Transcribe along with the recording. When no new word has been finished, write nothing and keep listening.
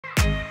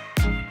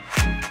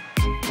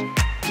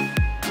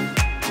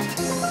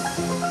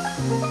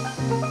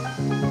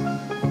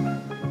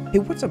Hey,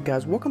 what's up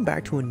guys? Welcome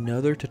back to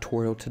another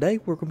tutorial. Today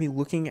we're going to be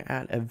looking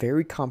at a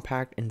very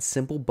compact and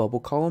simple bubble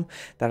column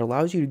that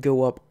allows you to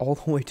go up all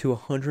the way to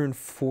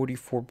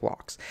 144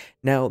 blocks.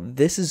 Now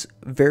this is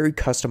very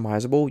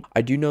customizable.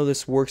 I do know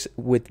this works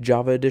with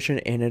Java Edition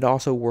and it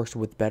also works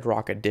with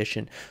Bedrock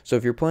Edition. So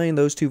if you're playing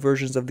those two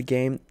versions of the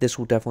game, this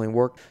will definitely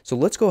work. So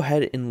let's go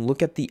ahead and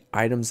look at the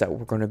items that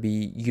we're going to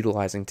be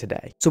utilizing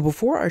today. So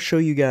before I show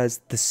you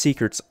guys the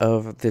secrets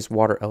of this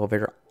water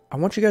elevator, I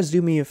want you guys to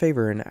do me a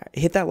favor and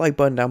hit that like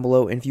button down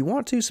below, and if you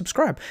want to,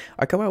 subscribe.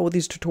 I come out with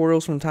these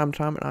tutorials from time to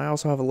time, and I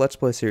also have a Let's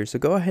Play series, so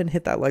go ahead and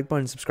hit that like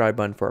button and subscribe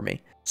button for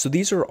me. So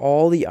these are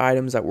all the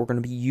items that we're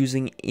going to be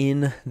using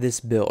in this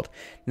build.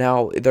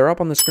 Now, they're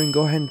up on the screen.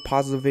 Go ahead and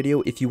pause the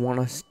video if you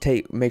want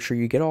to make sure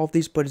you get all of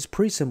these, but it's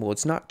pretty simple.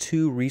 It's not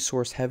too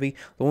resource heavy.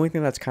 The only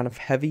thing that's kind of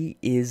heavy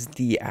is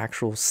the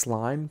actual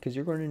slime, because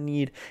you're going to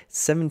need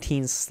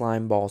 17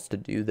 slime balls to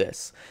do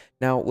this.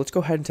 Now, let's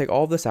go ahead and take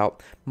all of this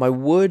out. My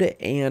wood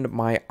and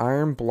my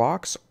iron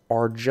blocks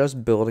are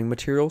just building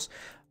materials.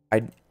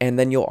 And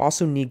then you'll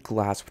also need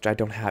glass, which I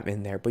don't have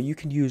in there, but you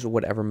can use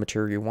whatever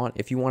material you want.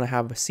 If you want to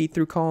have a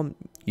see-through column,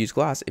 use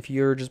glass. If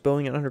you're just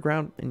building it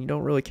underground and you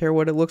don't really care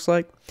what it looks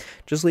like,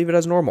 just leave it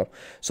as normal.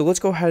 So let's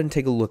go ahead and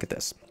take a look at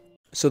this.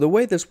 So the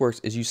way this works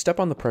is you step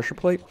on the pressure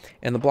plate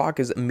and the block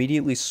is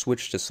immediately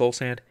switched to soul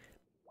sand.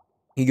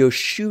 You go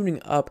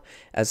shooting up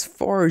as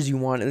far as you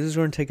want. This is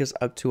going to take us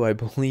up to, I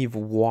believe,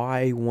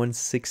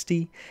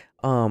 Y160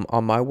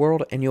 on my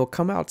world, and you'll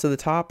come out to the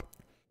top,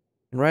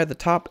 and right at the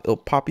top, it'll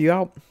pop you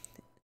out,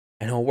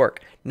 and it'll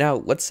work. Now,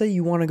 let's say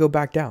you want to go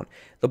back down.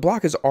 The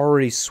block is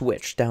already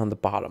switched down the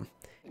bottom,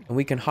 and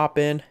we can hop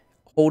in,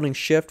 holding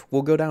shift,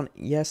 we'll go down.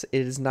 Yes,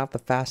 it is not the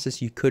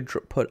fastest. You could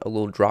put a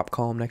little drop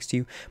column next to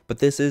you, but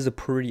this is a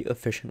pretty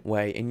efficient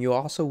way, and you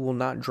also will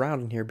not drown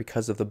in here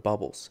because of the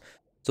bubbles.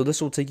 So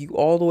this will take you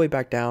all the way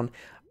back down.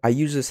 I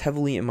use this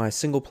heavily in my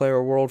single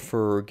player world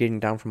for getting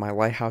down from my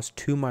lighthouse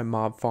to my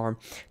mob farm.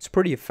 It's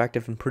pretty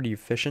effective and pretty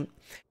efficient,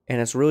 and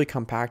it's really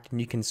compact,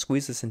 and you can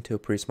squeeze this into a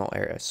pretty small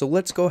area. So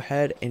let's go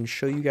ahead and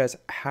show you guys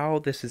how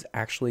this is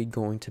actually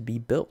going to be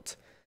built.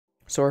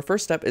 So our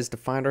first step is to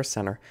find our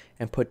center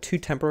and put 2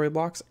 temporary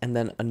blocks and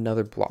then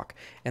another block.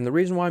 And the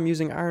reason why I'm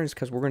using iron is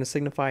because we're going to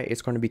signify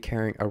it's going to be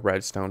carrying a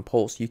redstone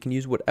pole. So you can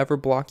use whatever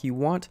block you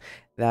want.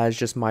 That is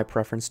just my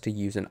preference to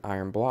use an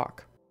iron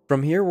block.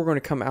 From here, we're going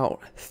to come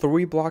out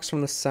 3 blocks from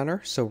the center.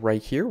 So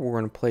right here, we're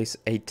going to place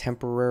a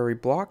temporary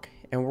block,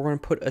 and we're going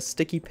to put a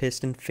sticky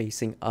piston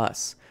facing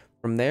us.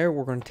 From there,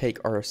 we're going to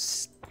take our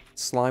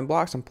slime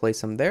blocks and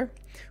place them there.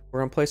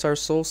 We're going to place our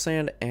soul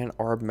sand and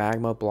our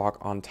magma block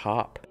on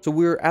top. So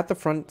we're at the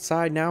front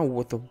side now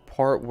with the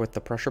part with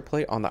the pressure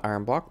plate on the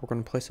iron block. We're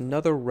going to place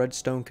another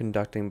redstone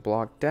conducting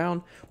block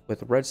down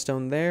with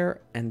redstone there,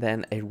 and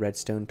then a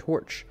redstone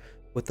torch,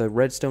 with the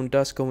redstone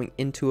dust going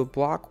into a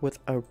block with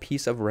a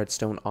piece of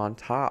redstone on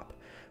top.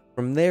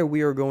 From there,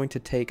 we are going to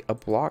take a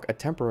block, a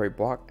temporary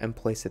block, and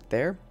place it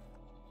there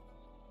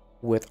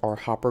with our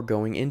hopper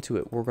going into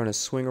it. We're going to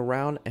swing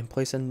around and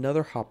place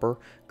another hopper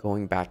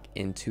going back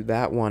into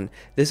that one.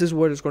 This is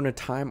what is going to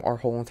time our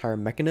whole entire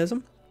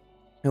mechanism,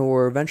 and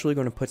we're eventually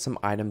going to put some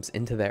items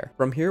into there.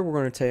 From here,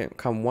 we're going to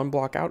come 1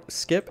 block out,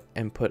 skip,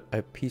 and put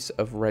a piece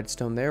of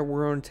redstone there.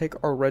 We're going to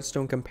take our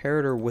redstone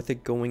comparator with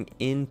it going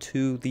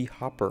into the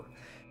hopper.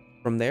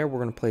 From there, we're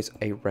going to place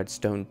a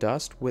redstone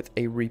dust with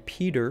a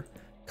repeater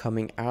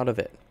coming out of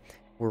it.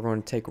 We're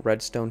going to take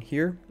redstone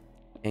here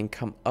and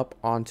come up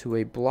onto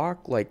a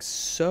block like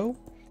so.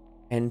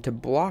 And to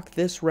block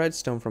this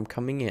redstone from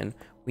coming in,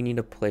 we need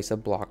to place a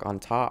block on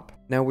top.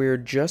 Now we're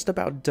just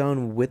about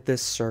done with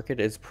this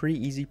circuit. It's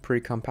pretty easy,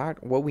 pretty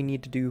compact. What we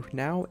need to do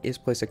now is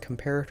place a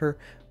comparator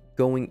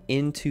going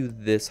into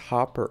this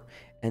hopper,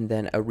 and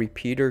then a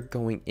repeater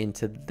going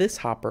into this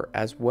hopper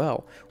as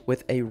well,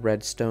 with a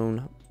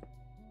redstone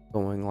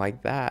going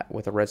like that,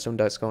 with a redstone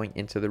dust going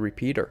into the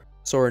repeater.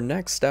 So our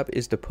next step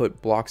is to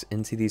put blocks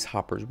into these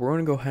hoppers. We're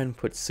going to go ahead and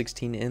put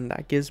 16 in.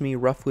 That gives me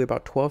roughly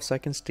about 12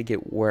 seconds to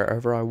get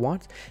wherever I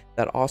want.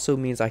 That also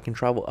means I can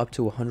travel up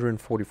to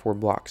 144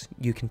 blocks.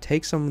 You can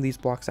take some of these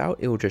blocks out,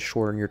 it will just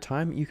shorten your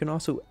time. You can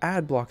also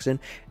add blocks in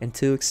and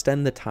to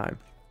extend the time.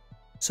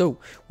 So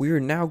we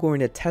are now going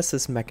to test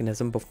this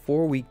mechanism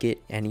before we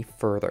get any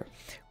further.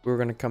 We're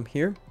going to come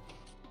here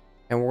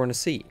and we're going to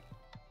see.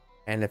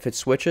 And if it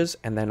switches,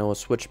 and then it will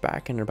switch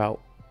back in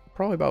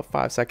probably about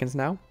 5 seconds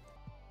now.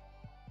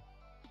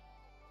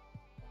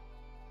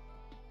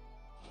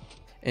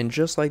 And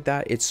just like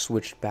that, it's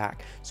switched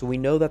back. So we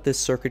know that this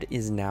circuit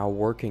is now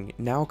working.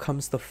 Now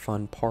comes the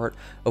fun part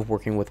of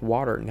working with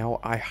water. Now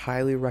I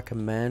highly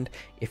recommend,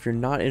 if you're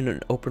not in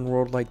an open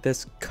world like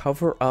this,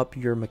 cover up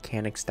your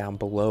mechanics down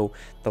below.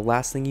 The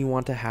last thing you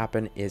want to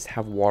happen is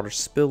have water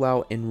spill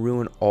out and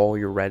ruin all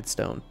your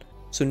redstone.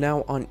 So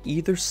now on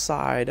either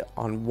side,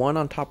 on one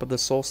on top of the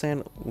soul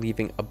sand,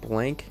 leaving a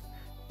blank,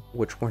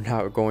 which we're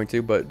not going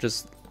to, but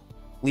just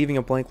leaving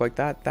a blank like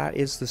that, that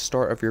is the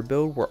start of your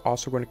build. We're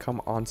also going to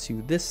come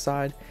onto this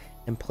side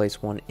and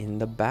place one in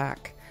the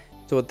back.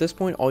 So at this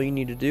point, all you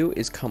need to do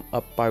is come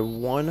up by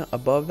one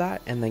above that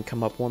and then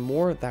come up one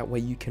more. That way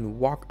you can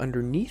walk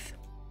underneath.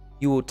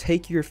 You will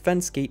take your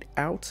fence gate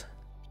out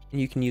and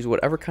you can use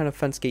whatever kind of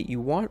fence gate you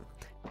want.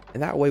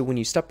 And that way when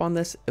you step on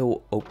this, it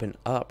will open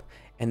up.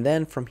 And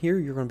then from here,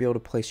 you're going to be able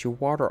to place your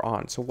water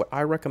on. So what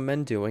I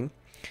recommend doing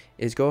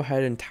is go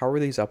ahead and tower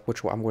these up,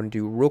 which I'm going to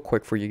do real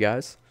quick for you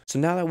guys. So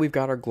now that we've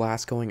got our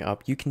glass going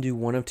up, you can do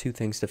one of two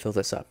things to fill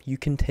this up. You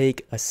can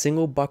take a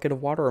single bucket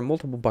of water or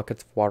multiple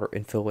buckets of water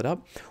and fill it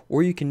up,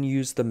 or you can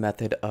use the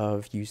method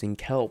of using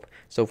kelp.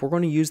 So if we're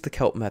going to use the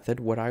kelp method,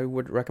 what I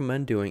would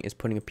recommend doing is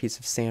putting a piece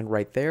of sand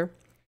right there,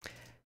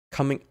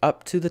 coming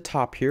up to the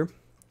top here,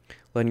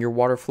 letting your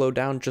water flow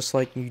down just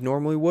like you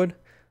normally would,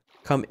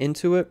 come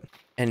into it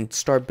and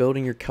start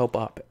building your kelp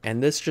up.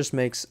 And this just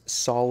makes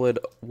solid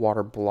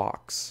water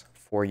blocks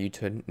for you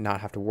to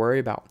not have to worry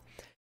about.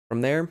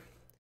 From there,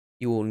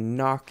 you will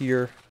knock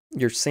your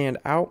sand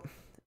out,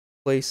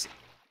 place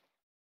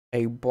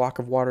a block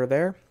of water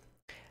there,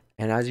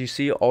 and as you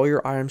see, all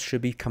your items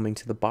should be coming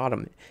to the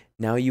bottom.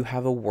 Now you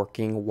have a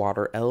working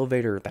water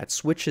elevator that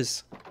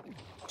switches.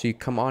 So you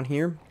come on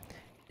here,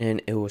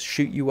 and it will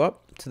shoot you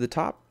up to the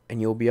top, and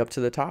you'll be up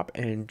to the top,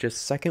 and in just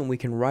a second, we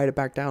can ride it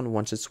back down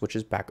once it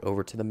switches back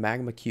over to the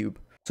magma cube.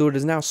 So it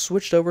is now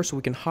switched over, so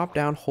we can hop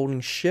down holding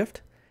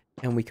shift,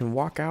 and we can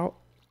walk out,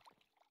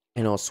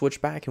 and it'll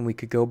switch back and we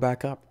could go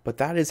back up. But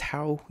that is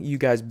how you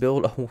guys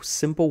build a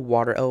simple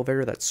water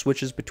elevator that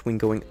switches between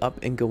going up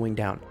and going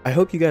down. I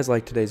hope you guys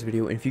liked today's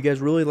video, and if you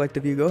guys really liked the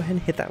video, go ahead and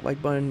hit that like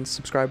button,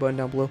 subscribe button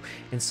down below,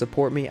 and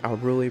support me. I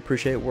would really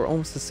appreciate it. We're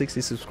almost to 60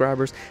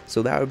 subscribers,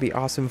 so that would be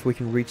awesome if we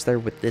can reach there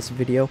with this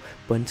video.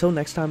 But until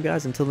next time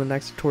guys, until the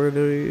next tutorial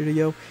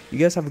video, you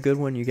guys have a good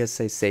one. You guys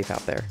stay safe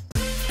out there.